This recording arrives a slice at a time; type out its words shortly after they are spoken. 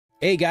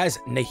Hey guys,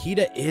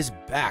 Nahida is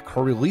back.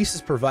 Her release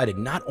has provided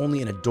not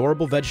only an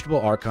adorable vegetable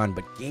Archon,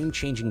 but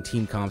game-changing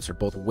team comps for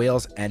both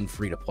whales and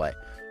free-to-play.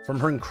 From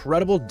her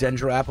incredible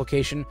Dendro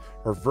application,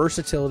 her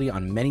versatility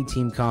on many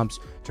team comps,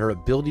 to her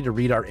ability to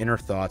read our inner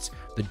thoughts,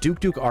 the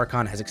Duke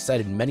Archon has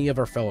excited many of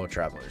our fellow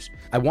travelers.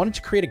 I wanted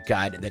to create a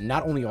guide that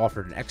not only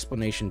offered an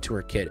explanation to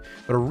her kit,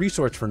 but a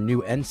resource for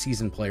new and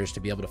seasoned players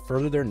to be able to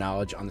further their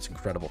knowledge on this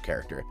incredible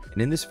character.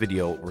 And in this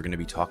video, we're going to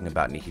be talking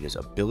about Nahida's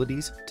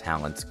abilities,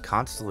 talents,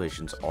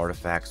 constellations,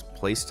 artifacts,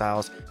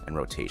 playstyles, and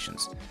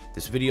rotations.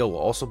 This video will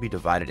also be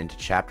divided into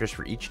chapters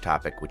for each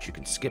topic, which you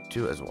can skip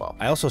to as well.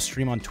 I also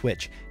stream on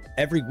Twitch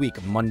every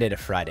week, Monday to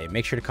Friday.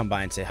 Make sure to come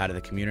by and say hi to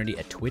the community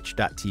at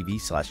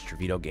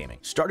twitch.tv/Trevitogaming.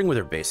 Starting with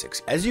her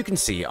basics, as you can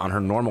see on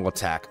her normal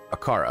attack,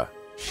 Akara,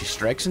 she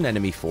strikes an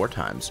enemy 4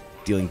 times,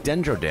 dealing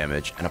Dendro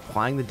damage and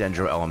applying the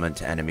Dendro element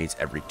to enemies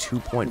every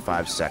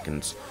 2.5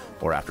 seconds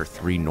or after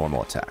 3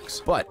 normal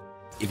attacks. But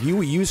if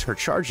you use her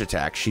charge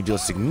attack, she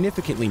deals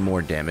significantly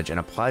more damage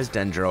and applies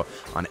Dendro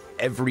on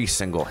every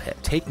single hit.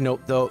 Take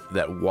note though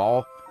that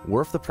while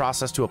worth the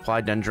process to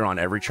apply Dendro on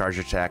every charge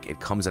attack, it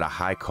comes at a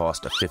high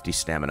cost of 50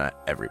 stamina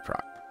every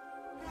proc.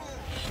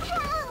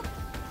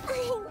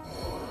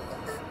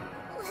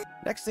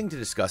 Next thing to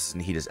discuss is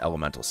Nahida's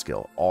elemental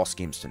skill, All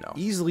Schemes to Know.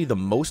 Easily the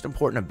most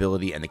important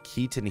ability and the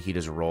key to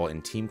Nahida's role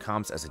in team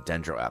comps as a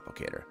Dendro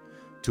applicator.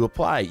 To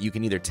apply, you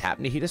can either tap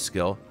Nahida's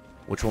skill,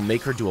 which will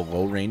make her do a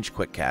low-range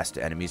quick cast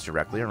to enemies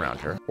directly around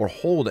her, or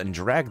hold and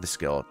drag the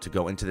skill to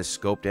go into the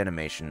scoped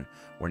animation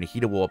where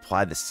Nahida will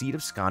apply the Seed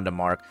of Skanda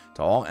mark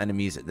to all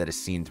enemies that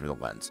is seen through the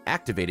lens.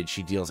 Activated,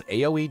 she deals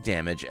AoE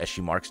damage as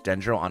she marks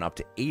Dendro on up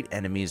to 8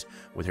 enemies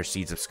with her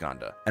Seeds of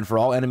Skanda. And for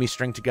all enemies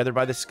stringed together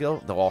by this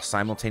skill, they'll all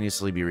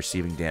simultaneously be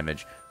receiving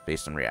damage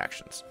based on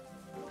reactions.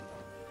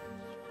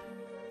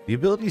 The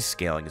ability's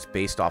scaling is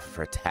based off of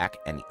her attack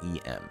and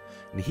EM.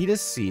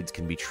 Nahida's seeds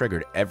can be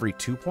triggered every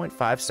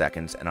 2.5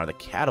 seconds and are the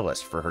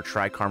catalyst for her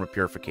Tri-Karma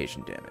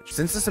Purification damage.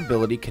 Since this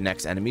ability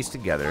connects enemies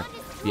together,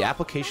 the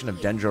application of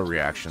Dendro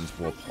reactions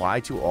will apply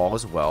to all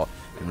as well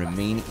and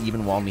remain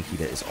even while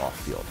Nahida is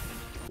off-field.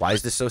 Why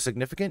is this so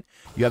significant?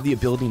 You have the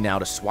ability now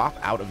to swap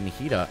out of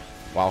Nahida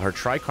while her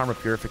Tri-Karma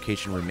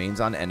Purification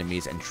remains on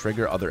enemies and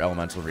trigger other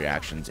elemental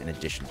reactions in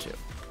addition to.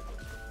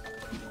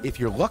 If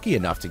you're lucky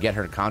enough to get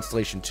her to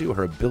Constellation 2,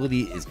 her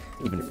ability is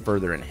even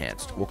further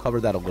enhanced. We'll cover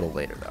that a little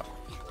later though.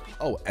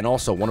 Oh, and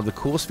also, one of the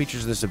coolest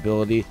features of this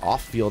ability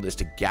off-field is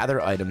to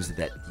gather items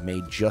that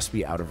may just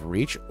be out of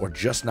reach or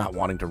just not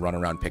wanting to run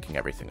around picking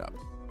everything up.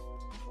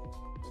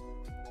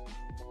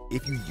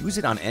 If you use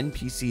it on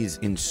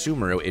NPCs in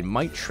Sumeru, it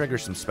might trigger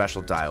some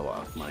special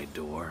dialogue. My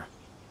door.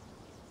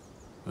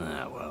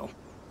 Ah, well,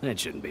 it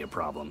shouldn't be a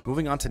problem.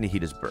 Moving on to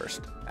Nahida's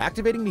Burst.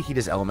 Activating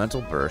Nahida's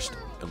Elemental Burst,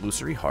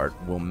 Illusory Heart,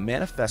 will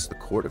manifest the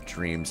Court of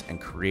Dreams and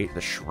create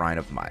the Shrine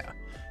of Maya.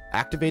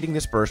 Activating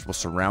this burst will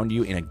surround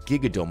you in a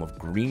gigadome of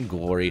green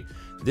glory.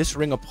 This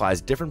ring applies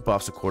different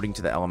buffs according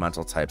to the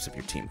elemental types of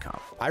your team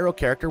comp. Pyro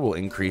character will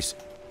increase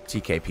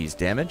TKP's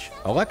damage.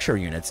 Electro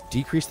units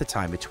decrease the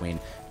time between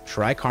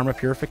Tri-Karma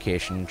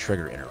Purification and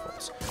trigger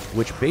intervals,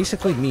 which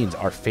basically means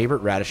our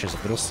favorite radishes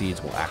of little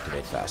seeds will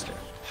activate faster.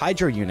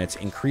 Hydro units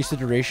increase the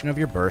duration of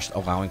your burst,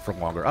 allowing for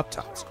longer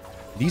uptimes.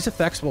 These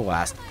effects will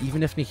last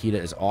even if Nahida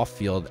is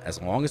off-field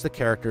as long as the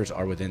characters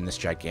are within this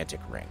gigantic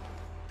ring.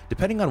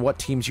 Depending on what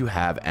teams you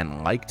have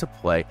and like to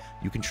play,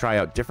 you can try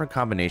out different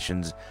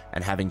combinations,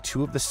 and having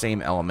 2 of the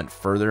same element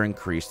further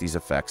increase these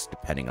effects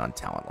depending on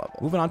talent level.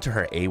 Moving on to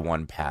her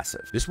A1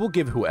 passive. This will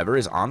give whoever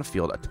is on the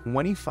field a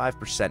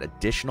 25%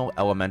 additional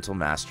elemental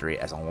mastery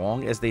as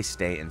long as they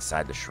stay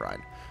inside the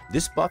shrine.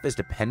 This buff is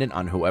dependent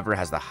on whoever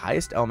has the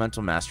highest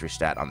elemental mastery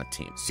stat on the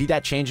team. See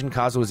that change in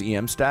Kazuha's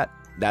EM stat?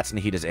 That's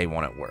Nahida's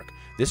A1 at work.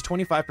 This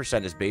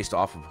 25% is based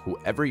off of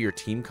whoever your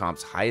team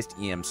comp's highest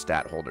EM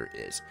stat holder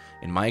is.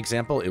 In my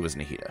example, it was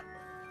Nahida.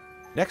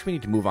 Next, we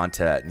need to move on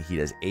to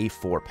Nahida's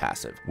A4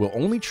 passive. Will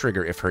only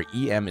trigger if her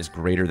EM is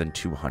greater than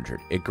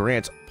 200. It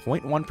grants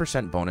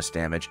 0.1% bonus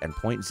damage and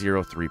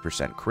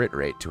 0.03% crit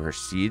rate to her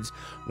seeds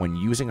when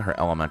using her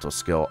elemental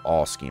skill,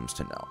 All Schemes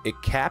to Know.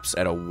 It caps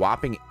at a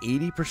whopping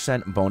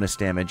 80% bonus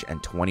damage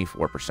and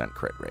 24%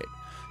 crit rate.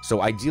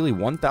 So ideally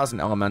 1000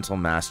 elemental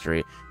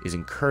mastery is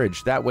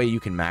encouraged, that way you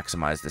can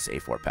maximize this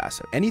A4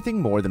 passive. Anything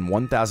more than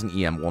 1000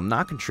 EM will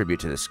not contribute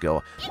to this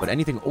skill, but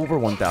anything over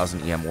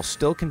 1000 EM will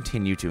still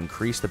continue to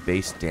increase the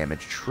base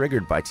damage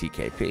triggered by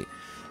TKP.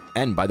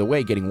 And by the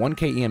way, getting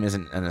 1k EM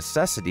isn't a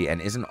necessity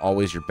and isn't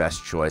always your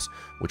best choice,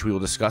 which we will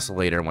discuss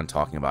later when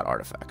talking about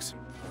artifacts.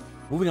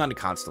 Moving on to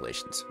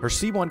Constellations. Her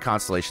C1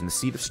 Constellation, the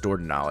Seed of Stored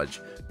Knowledge,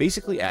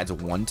 basically adds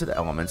 1 to the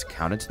elements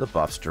counted to the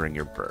buffs during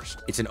your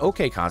burst. It's an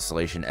okay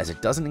constellation as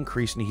it doesn't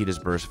increase Nahida's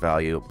burst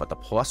value, but the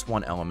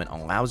 +1 element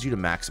allows you to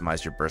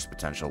maximize your burst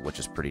potential, which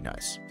is pretty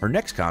nice. Her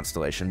next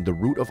constellation, the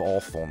Root of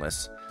All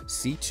Fullness,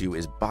 C2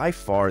 is by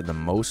far the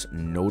most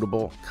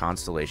notable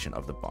constellation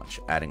of the bunch,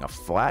 adding a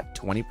flat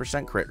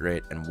 20% crit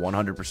rate and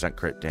 100%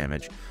 crit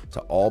damage to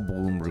all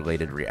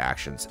bloom-related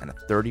reactions and a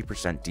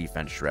 30%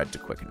 defense shred to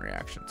quicken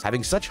reactions.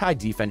 Having such high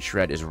defense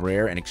shred is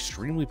rare and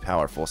extremely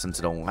powerful since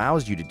it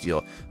allows you to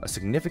deal a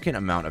significant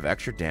amount of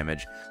extra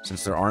damage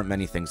since there aren't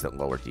many things that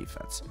lower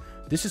defense.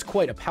 This is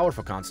quite a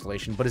powerful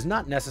constellation, but is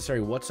not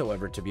necessary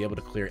whatsoever to be able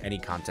to clear any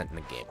content in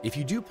the game. If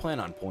you do plan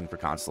on pulling for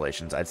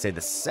constellations, I'd say the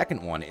second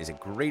one is a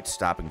great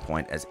stopping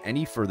point as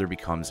any further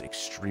becomes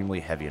extremely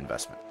heavy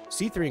investment.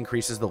 C3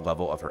 increases the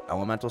level of her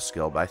elemental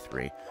skill by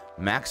 3,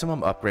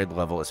 maximum upgrade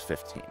level is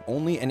 15.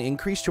 Only an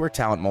increase to her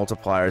talent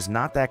multiplier is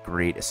not that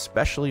great,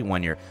 especially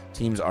when your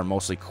teams are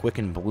mostly quick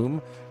and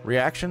bloom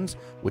reactions,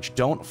 which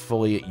don't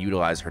fully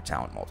utilize her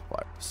talent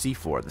multiplier.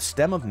 C4, the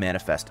stem of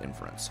manifest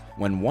inference.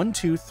 When 1,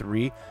 2,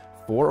 3,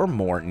 4 or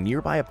more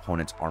nearby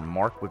opponents are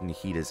marked with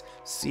Nahida's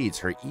seeds,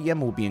 her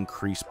EM will be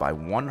increased by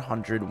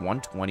 100,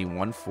 120,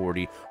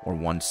 140, or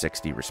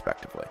 160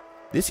 respectively.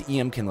 This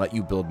EM can let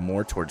you build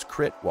more towards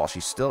crit while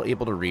she's still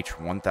able to reach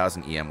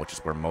 1000 EM, which is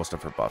where most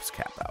of her buffs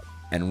cap out.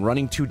 And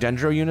running 2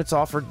 Dendro units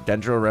offer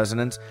Dendro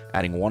Resonance,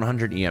 adding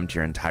 100 EM to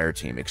your entire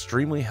team,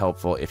 extremely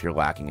helpful if you're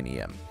lacking an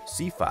EM.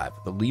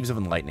 C5, the Leaves of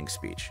Enlightening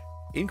Speech.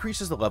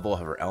 Increases the level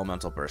of her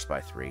elemental burst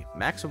by 3,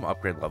 maximum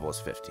upgrade level is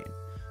 15.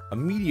 A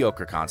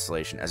mediocre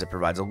constellation as it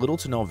provides a little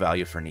to no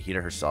value for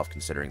Nahida herself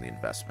considering the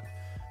investment.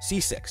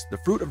 C6, the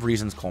Fruit of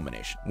Reason's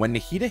culmination. When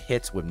Nahida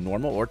hits with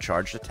normal or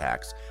charged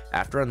attacks,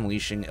 after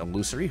unleashing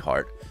Illusory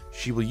Heart,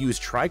 she will use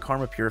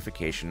Tri-Karma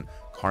Purification,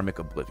 Karmic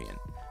Oblivion.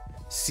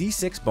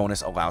 C6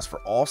 bonus allows for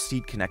all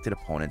seed-connected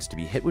opponents to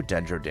be hit with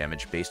Dendro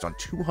damage based on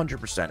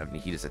 200% of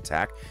Nahida's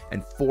attack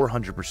and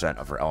 400%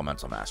 of her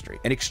elemental mastery.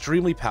 An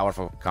extremely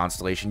powerful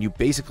constellation, you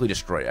basically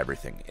destroy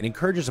everything. It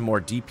encourages a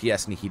more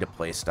DPS Nahida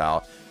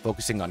playstyle,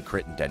 focusing on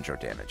crit and Dendro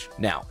damage.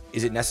 Now,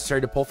 is it necessary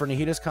to pull for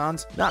Nahida's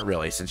cons? Not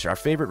really, since our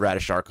favorite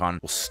Radish Archon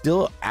will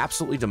still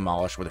absolutely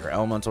demolish with her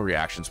elemental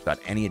reactions without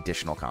any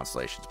additional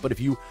constellations. But if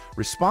you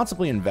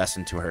responsibly invest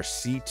into her,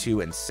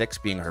 C2 and 6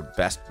 being her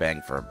best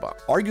bang for her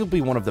buck.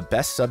 Arguably one of the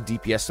best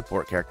sub-DPS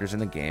support characters in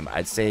the game,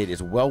 I'd say it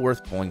is well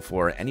worth pulling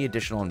for. Any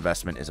additional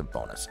investment is a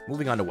bonus.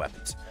 Moving on to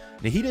weapons.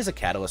 Nahida is a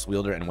catalyst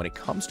wielder, and when it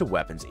comes to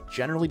weapons, it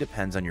generally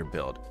depends on your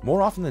build.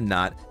 More often than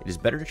not, it is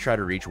better to try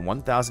to reach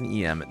 1000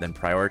 EM than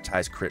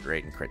prioritize crit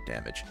rate and crit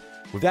damage.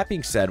 With that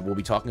being said, we'll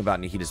be talking about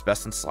Nahida's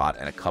best in slot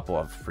and a couple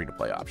of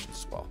free-to-play options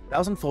as well.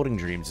 1000 Folding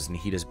Dreams is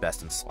Nahida's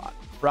best in slot,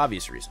 for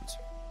obvious reasons.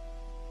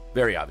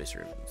 Very obvious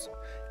reasons.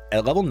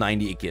 At level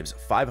 90, it gives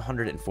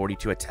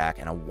 542 attack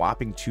and a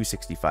whopping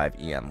 265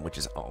 EM, which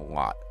is a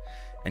lot,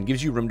 and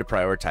gives you room to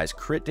prioritize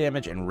crit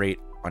damage and rate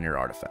on your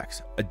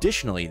artifacts.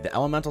 Additionally, the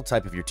elemental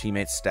type of your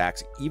teammates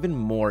stacks even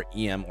more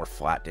EM or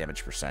flat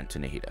damage percent to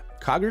Nahida.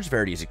 Cogger's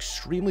Verity is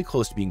extremely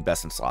close to being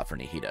best in slot for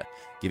Nahida,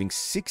 giving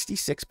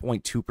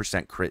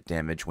 66.2% crit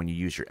damage when you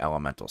use your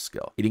elemental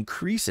skill. It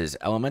increases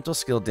elemental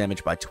skill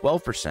damage by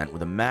 12%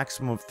 with a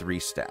maximum of 3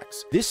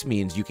 stacks. This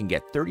means you can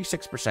get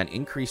 36%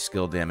 increased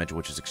skill damage,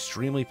 which is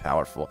extremely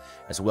powerful,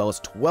 as well as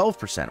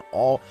 12%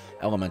 all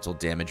elemental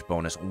damage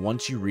bonus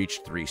once you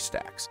reach 3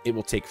 stacks. It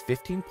will take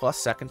 15 plus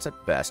seconds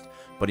at best,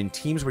 but in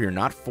teams where you're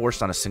not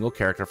forced on a single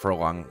character for a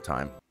long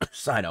time,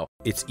 Sino,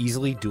 it's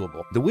easily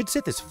doable. The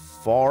Widsith is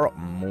far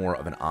more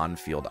of an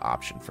on-field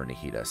option for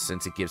Nahida,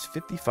 since it gives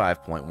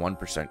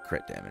 55.1%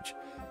 crit damage.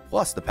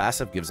 Plus, the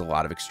passive gives a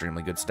lot of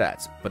extremely good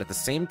stats, but at the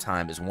same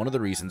time is one of the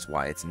reasons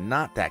why it's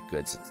not that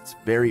good, since it's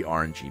very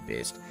RNG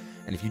based.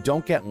 And if you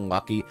don't get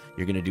lucky,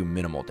 you're going to do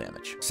minimal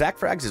damage.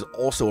 Sackfrags is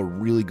also a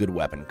really good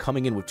weapon,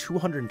 coming in with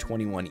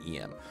 221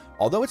 EM.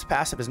 Although its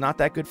passive is not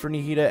that good for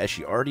Nahida, as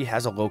she already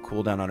has a low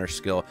cooldown on her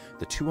skill,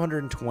 the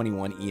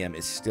 221 EM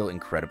is still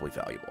incredibly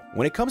valuable.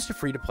 When it comes to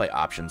free-to-play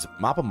options,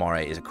 Mappa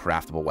Mare is a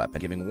craftable weapon,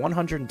 giving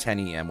 110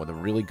 EM with a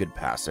really good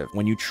passive.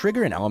 When you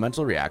trigger an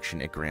elemental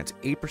reaction, it grants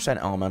 8%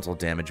 elemental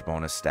damage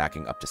bonus,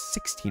 stacking up to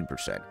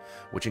 16%,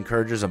 which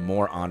encourages a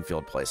more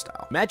on-field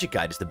playstyle. Magic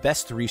Guide is the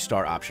best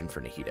 3-star option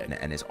for Nahida,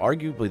 and is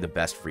arguably the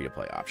best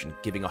free-to-play option,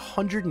 giving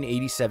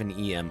 187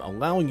 EM,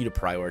 allowing you to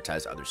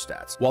prioritize other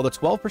stats. While the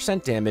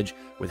 12% damage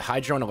with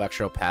Hydro and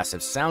Electro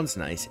passive sounds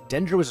nice,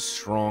 Dendro is a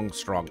strong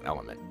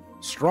element.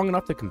 Strong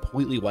enough to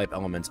completely wipe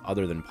elements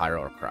other than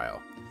Pyro or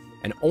Cryo,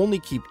 and only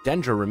keep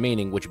Dendro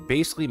remaining, which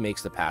basically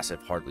makes the passive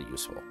hardly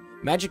useful.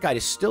 Magic Guide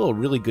is still a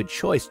really good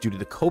choice due to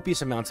the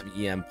copious amounts of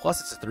EM,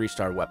 plus it's a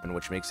 3-star weapon,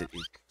 which makes it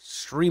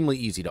extremely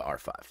easy to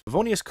R5.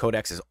 Favonius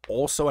Codex is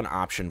also an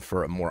option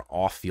for a more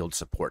off-field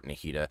support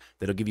Nahida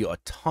that'll give you a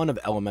ton of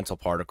elemental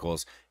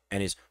particles,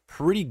 and is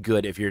pretty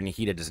good if your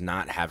Nahida does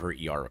not have her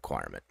ER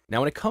requirement. Now,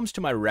 when it comes to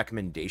my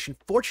recommendation,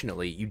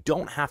 fortunately, you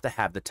don't have to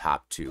have the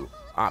top 2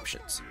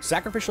 options.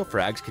 Sacrificial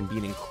Frags can be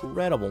an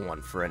incredible one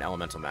for an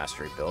elemental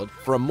mastery build.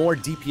 For a more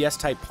DPS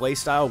type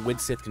playstyle,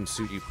 Widsith can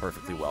suit you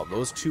perfectly well.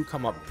 Those 2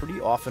 come up pretty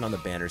often on the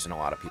banners, and a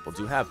lot of people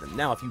do have them.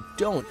 Now, if you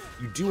don't,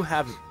 you do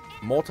have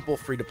multiple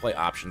free-to-play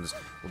options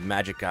with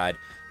Magic Guide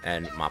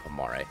and Mappa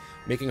Mare,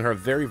 making her a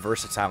very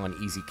versatile and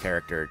easy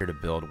character to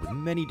build with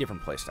many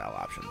different playstyle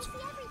options.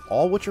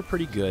 all which are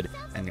pretty good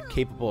and are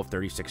capable of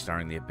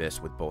 36-starring the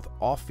Abyss with both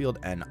off-field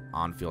and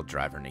on-field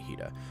driver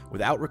Nahida,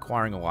 without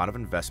requiring a lot of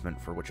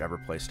investment for whichever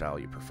playstyle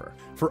you prefer.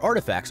 For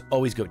artifacts,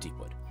 always go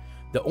Deepwood.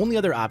 The only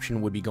other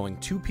option would be going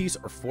 2-piece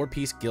or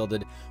 4-piece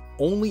gilded,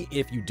 only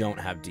if you don't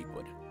have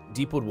Deepwood.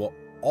 Deepwood will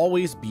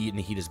always be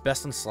Nahida's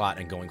best in slot,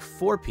 and going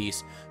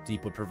 4-piece,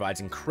 Deepwood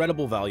provides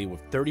incredible value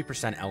with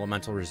 30%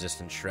 elemental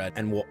resistance shred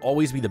and will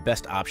always be the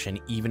best option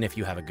even if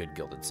you have a good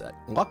gilded set.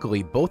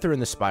 Luckily, both are in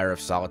the Spire of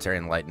Solitary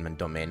Enlightenment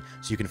domain,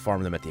 so you can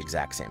farm them at the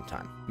exact same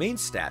time. Main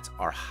stats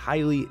are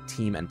highly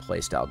team and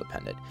playstyle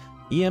dependent.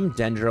 EM,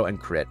 Dendro, and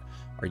Crit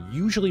are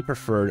usually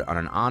preferred on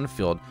an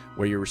on-field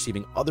where you're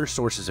receiving other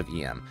sources of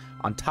EM.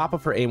 On top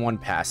of her A1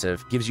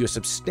 passive, gives you a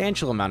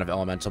substantial amount of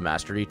elemental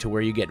mastery to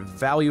where you get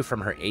value from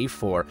her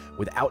A4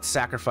 without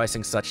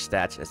sacrificing such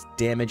stats as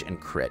damage and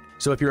crit.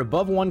 So if you're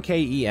above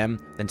 1k EM,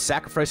 then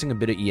sacrificing a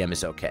bit of EM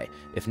is okay.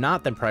 If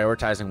not, then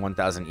prioritizing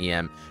 1000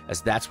 EM,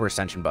 as that's where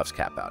Ascension buffs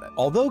cap out at.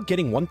 Although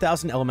getting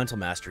 1000 elemental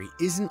mastery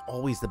isn't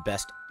always the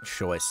best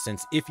choice,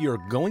 since if you're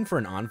going for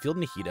an on-field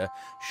Nahida,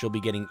 she'll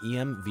be getting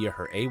EM via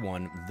her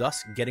A1,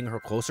 thus getting her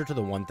closer to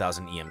the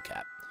 1000 EM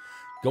cap.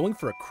 Going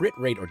for a crit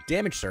rate or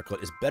damage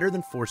circlet is better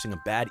than forcing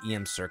a bad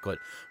EM circlet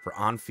for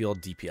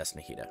on-field DPS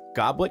Nahida.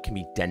 Goblet can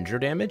be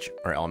Dendro damage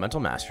or Elemental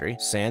Mastery,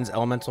 Sans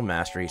Elemental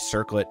Mastery,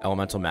 Circlet,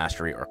 Elemental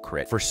Mastery, or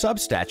Crit. For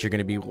substats, you're going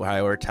to be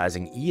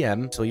prioritizing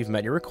EM until you've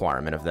met your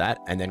requirement of that,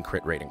 and then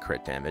crit rate and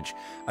crit damage.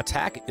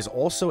 Attack is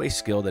also a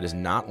skill that is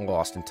not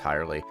lost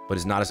entirely, but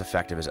is not as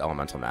effective as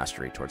Elemental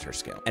Mastery towards her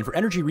skill. And for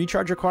energy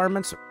recharge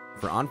requirements,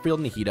 for on-field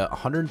Nahida,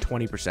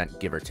 120%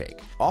 give or take.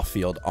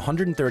 Off-field,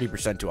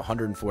 130% to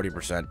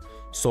 140%.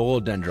 Solo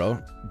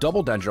Dendro.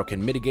 Double Dendro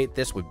can mitigate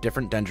this with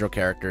different Dendro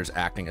characters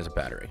acting as a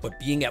battery. But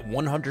being at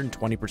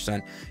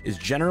 120% is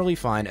generally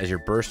fine, as your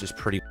burst is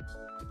pretty...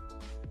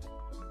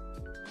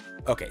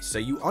 Okay, so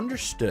you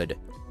understood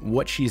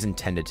what she's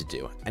intended to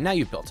do, and now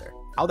you've built her.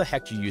 How the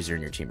heck do you use her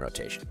in your team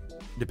rotation?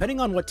 Depending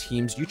on what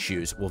teams you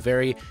choose will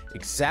vary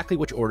exactly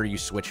which order you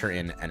switch her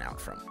in and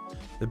out from.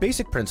 The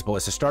basic principle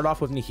is to start off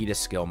with Nahida's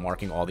skill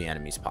marking all the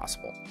enemies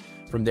possible.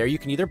 From there, you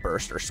can either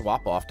burst or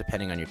swap off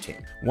depending on your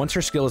team. Once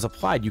her skill is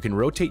applied, you can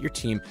rotate your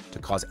team to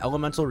cause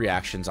elemental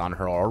reactions on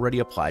her already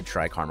applied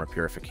Tri-Karma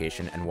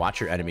Purification and watch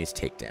your enemies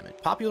take damage.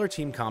 Popular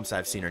team comps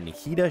I've seen are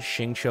Nahida,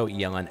 Xingqiu,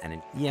 Yelan, and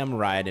an EM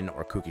Raiden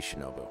or Kuki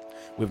Shinobu,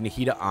 with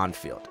Nahida on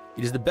field.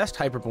 It is the best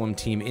Hyper Bloom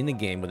team in the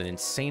game with an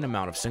insane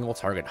amount of single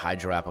target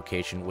Hydro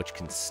application, which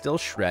can still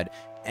shred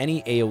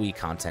any AoE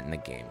content in the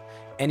game.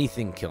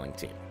 Anything killing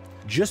team.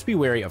 Just be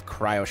wary of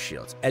Cryo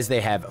Shields, as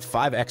they have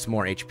 5x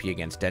more HP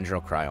against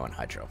Dendro, Cryo, and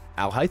Hydro.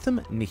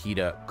 Alhaitham,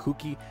 Nahida,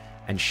 Kuki,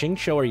 and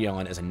Xingqiu or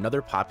Yelan is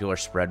another popular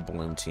spread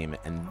bloom team,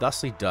 and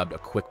thusly dubbed a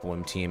quick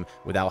bloom team,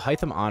 with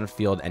Alhaitham on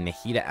field and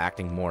Nahida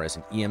acting more as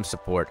an EM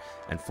support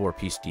and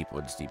 4-piece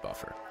Deepwood's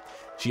debuffer.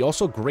 She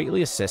also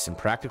greatly assists in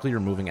practically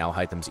removing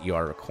Alhaitham's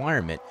ER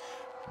requirement.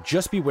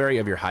 Just be wary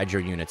of your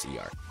Hydro unit's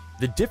ER.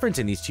 The difference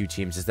in these two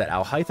teams is that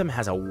Alhaitham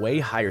has a way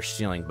higher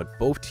ceiling, but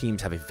both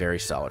teams have a very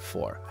solid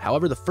floor.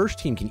 However, the first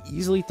team can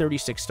easily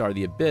 36-star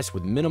the Abyss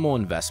with minimal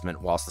investment,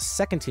 whilst the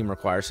second team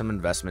requires some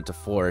investment to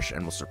flourish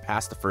and will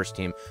surpass the first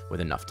team with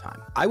enough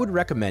time. I would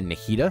recommend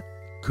Nahida,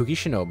 Kuki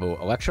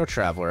Shinobu, Electro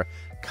Traveler,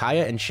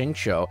 Kaya and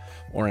Xingqiu,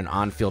 or an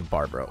on-field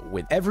Barbara,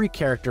 with every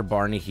character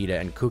bar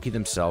Nahida and Kuki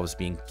themselves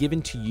being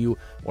given to you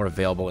or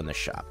available in the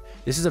shop.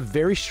 This is a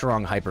very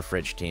strong Hyper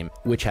Fridge team,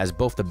 which has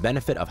both the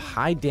benefit of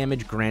high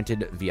damage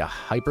granted via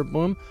Hyper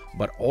Bloom,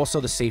 but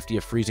also the safety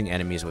of freezing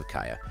enemies with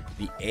Kaya,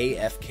 the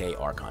AFK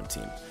Archon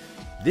team.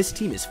 This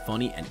team is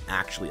funny and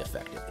actually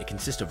effective. It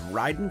consists of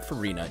Raiden,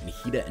 Furina,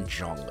 Nahida, and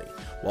Zhongli.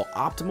 While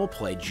optimal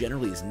play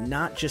generally is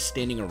not just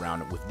standing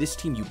around, with this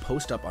team you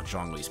post up on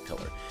Zhongli's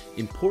pillar.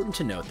 Important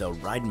to note though,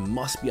 Raiden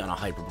must be on a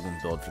Hyper Bloom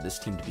build for this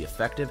team to be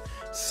effective.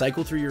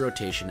 Cycle through your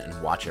rotation and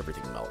watch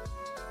everything melt.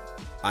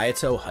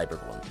 Ayato Hyper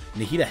Bloom.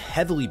 Nahida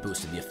heavily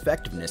boosted the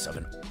effectiveness of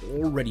an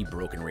already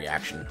broken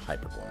reaction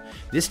Hyper Bloom.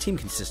 This team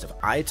consists of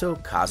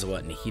Ayato,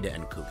 Kazuha, Nahida,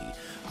 and Kuki.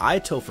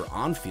 Ayato for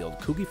on-field,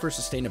 Kuki for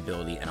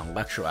sustainability and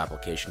electro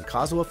application,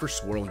 Kazuha for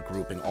swirl and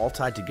grouping, all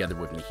tied together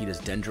with Nahida's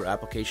Dendro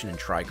application and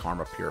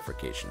Tri-Karma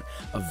Purification.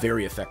 A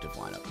very effective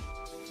lineup.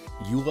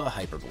 Eula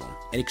Hyper Bloom,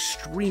 an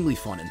extremely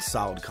fun and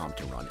solid comp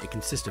to run. It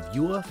consists of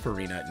Eula,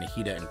 Furina,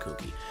 Nahida, and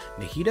Kuki.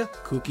 Nahida,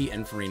 Kuki,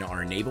 and Furina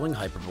are enabling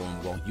Hyper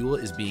Bloom, while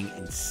Eula is being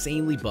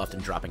insanely buffed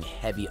and dropping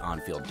heavy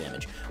on-field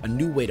damage. A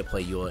new way to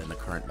play Eula in the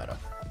current meta.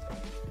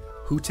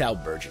 Hu Tao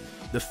Virgin.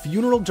 The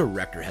Funeral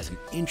Director has an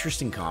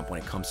interesting comp when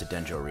it comes to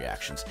Dendro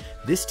reactions.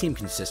 This team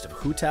consists of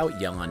Hu Tao,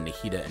 Yelan,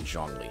 Nahida, and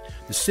Zhongli.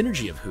 The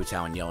synergy of Hu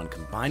Tao and Yelan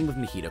combined with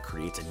Nahida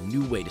creates a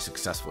new way to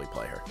successfully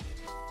play her.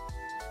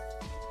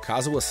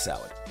 Kazuha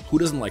Salad. Who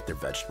doesn't like their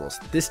vegetables?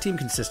 This team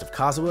consists of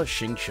Kazuha,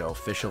 Xingqiu,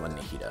 Fischl, and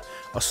Nahida.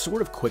 A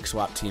sort of quick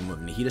swap team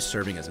with Nahida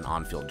serving as an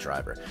on-field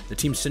driver. The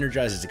team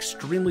synergizes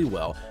extremely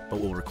well,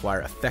 but will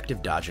require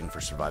effective dodging for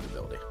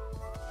survivability.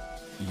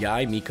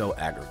 Yai Miko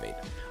Aggravate.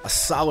 A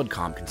solid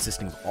comp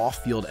consisting of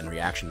off-field and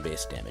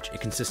reaction-based damage.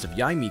 It consists of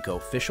Yai Miko,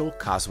 Fischl,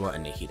 Kazuha,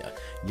 and Nahida.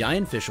 Yai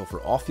and Fischl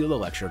for off-field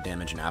electro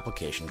damage and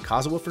application,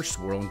 Kazuha for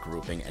swirl and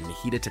grouping, and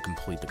Nahida to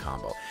complete the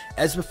combo.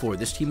 As before,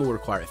 this team will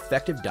require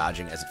effective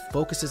dodging as it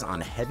focuses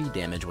on heavy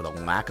damage with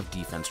a lack of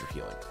defense or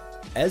healing.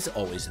 As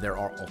always, there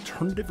are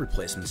alternative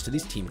replacements to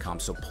these team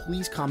comps, so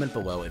please comment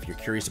below if you're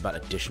curious about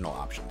additional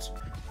options.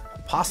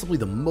 Possibly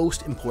the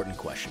most important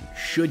question,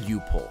 should you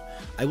pull?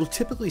 I will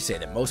typically say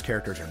that most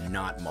characters are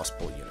not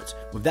must-pull units.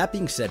 With that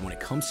being said, when it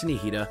comes to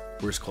Nahida,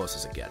 we're as close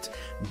as it gets.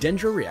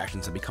 Dendro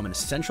reactions have become an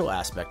essential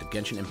aspect of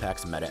Genshin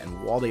Impact's meta,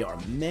 and while there are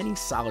many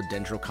solid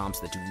Dendro comps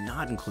that do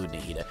not include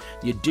Nahida,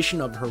 the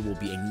addition of her will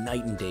be a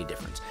night and day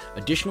difference.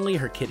 Additionally,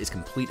 her kit is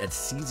complete at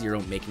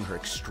C0, making her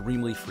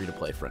extremely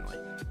free-to-play friendly.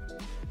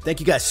 Thank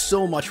you guys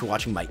so much for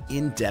watching my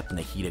in-depth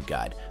Nahida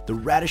guide. The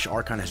Radish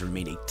Archon has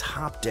remained a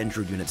top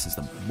Dendro unit since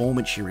the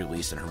moment she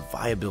released, and her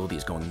viability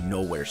is going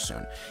nowhere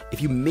soon.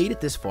 If you made it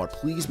this far,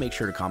 please make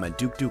sure to comment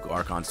Duke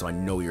Archon so I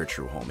know you're a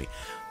true homie.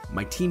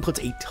 My team puts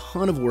a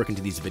ton of work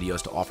into these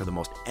videos to offer the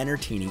most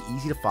entertaining,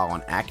 easy to follow,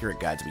 and accurate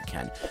guides we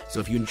can. So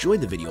if you enjoyed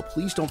the video,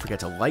 please don't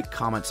forget to like,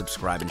 comment,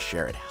 subscribe, and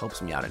share. It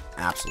helps me out an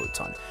absolute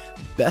ton.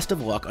 Best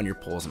of luck on your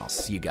pulls, and I'll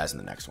see you guys in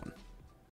the next one.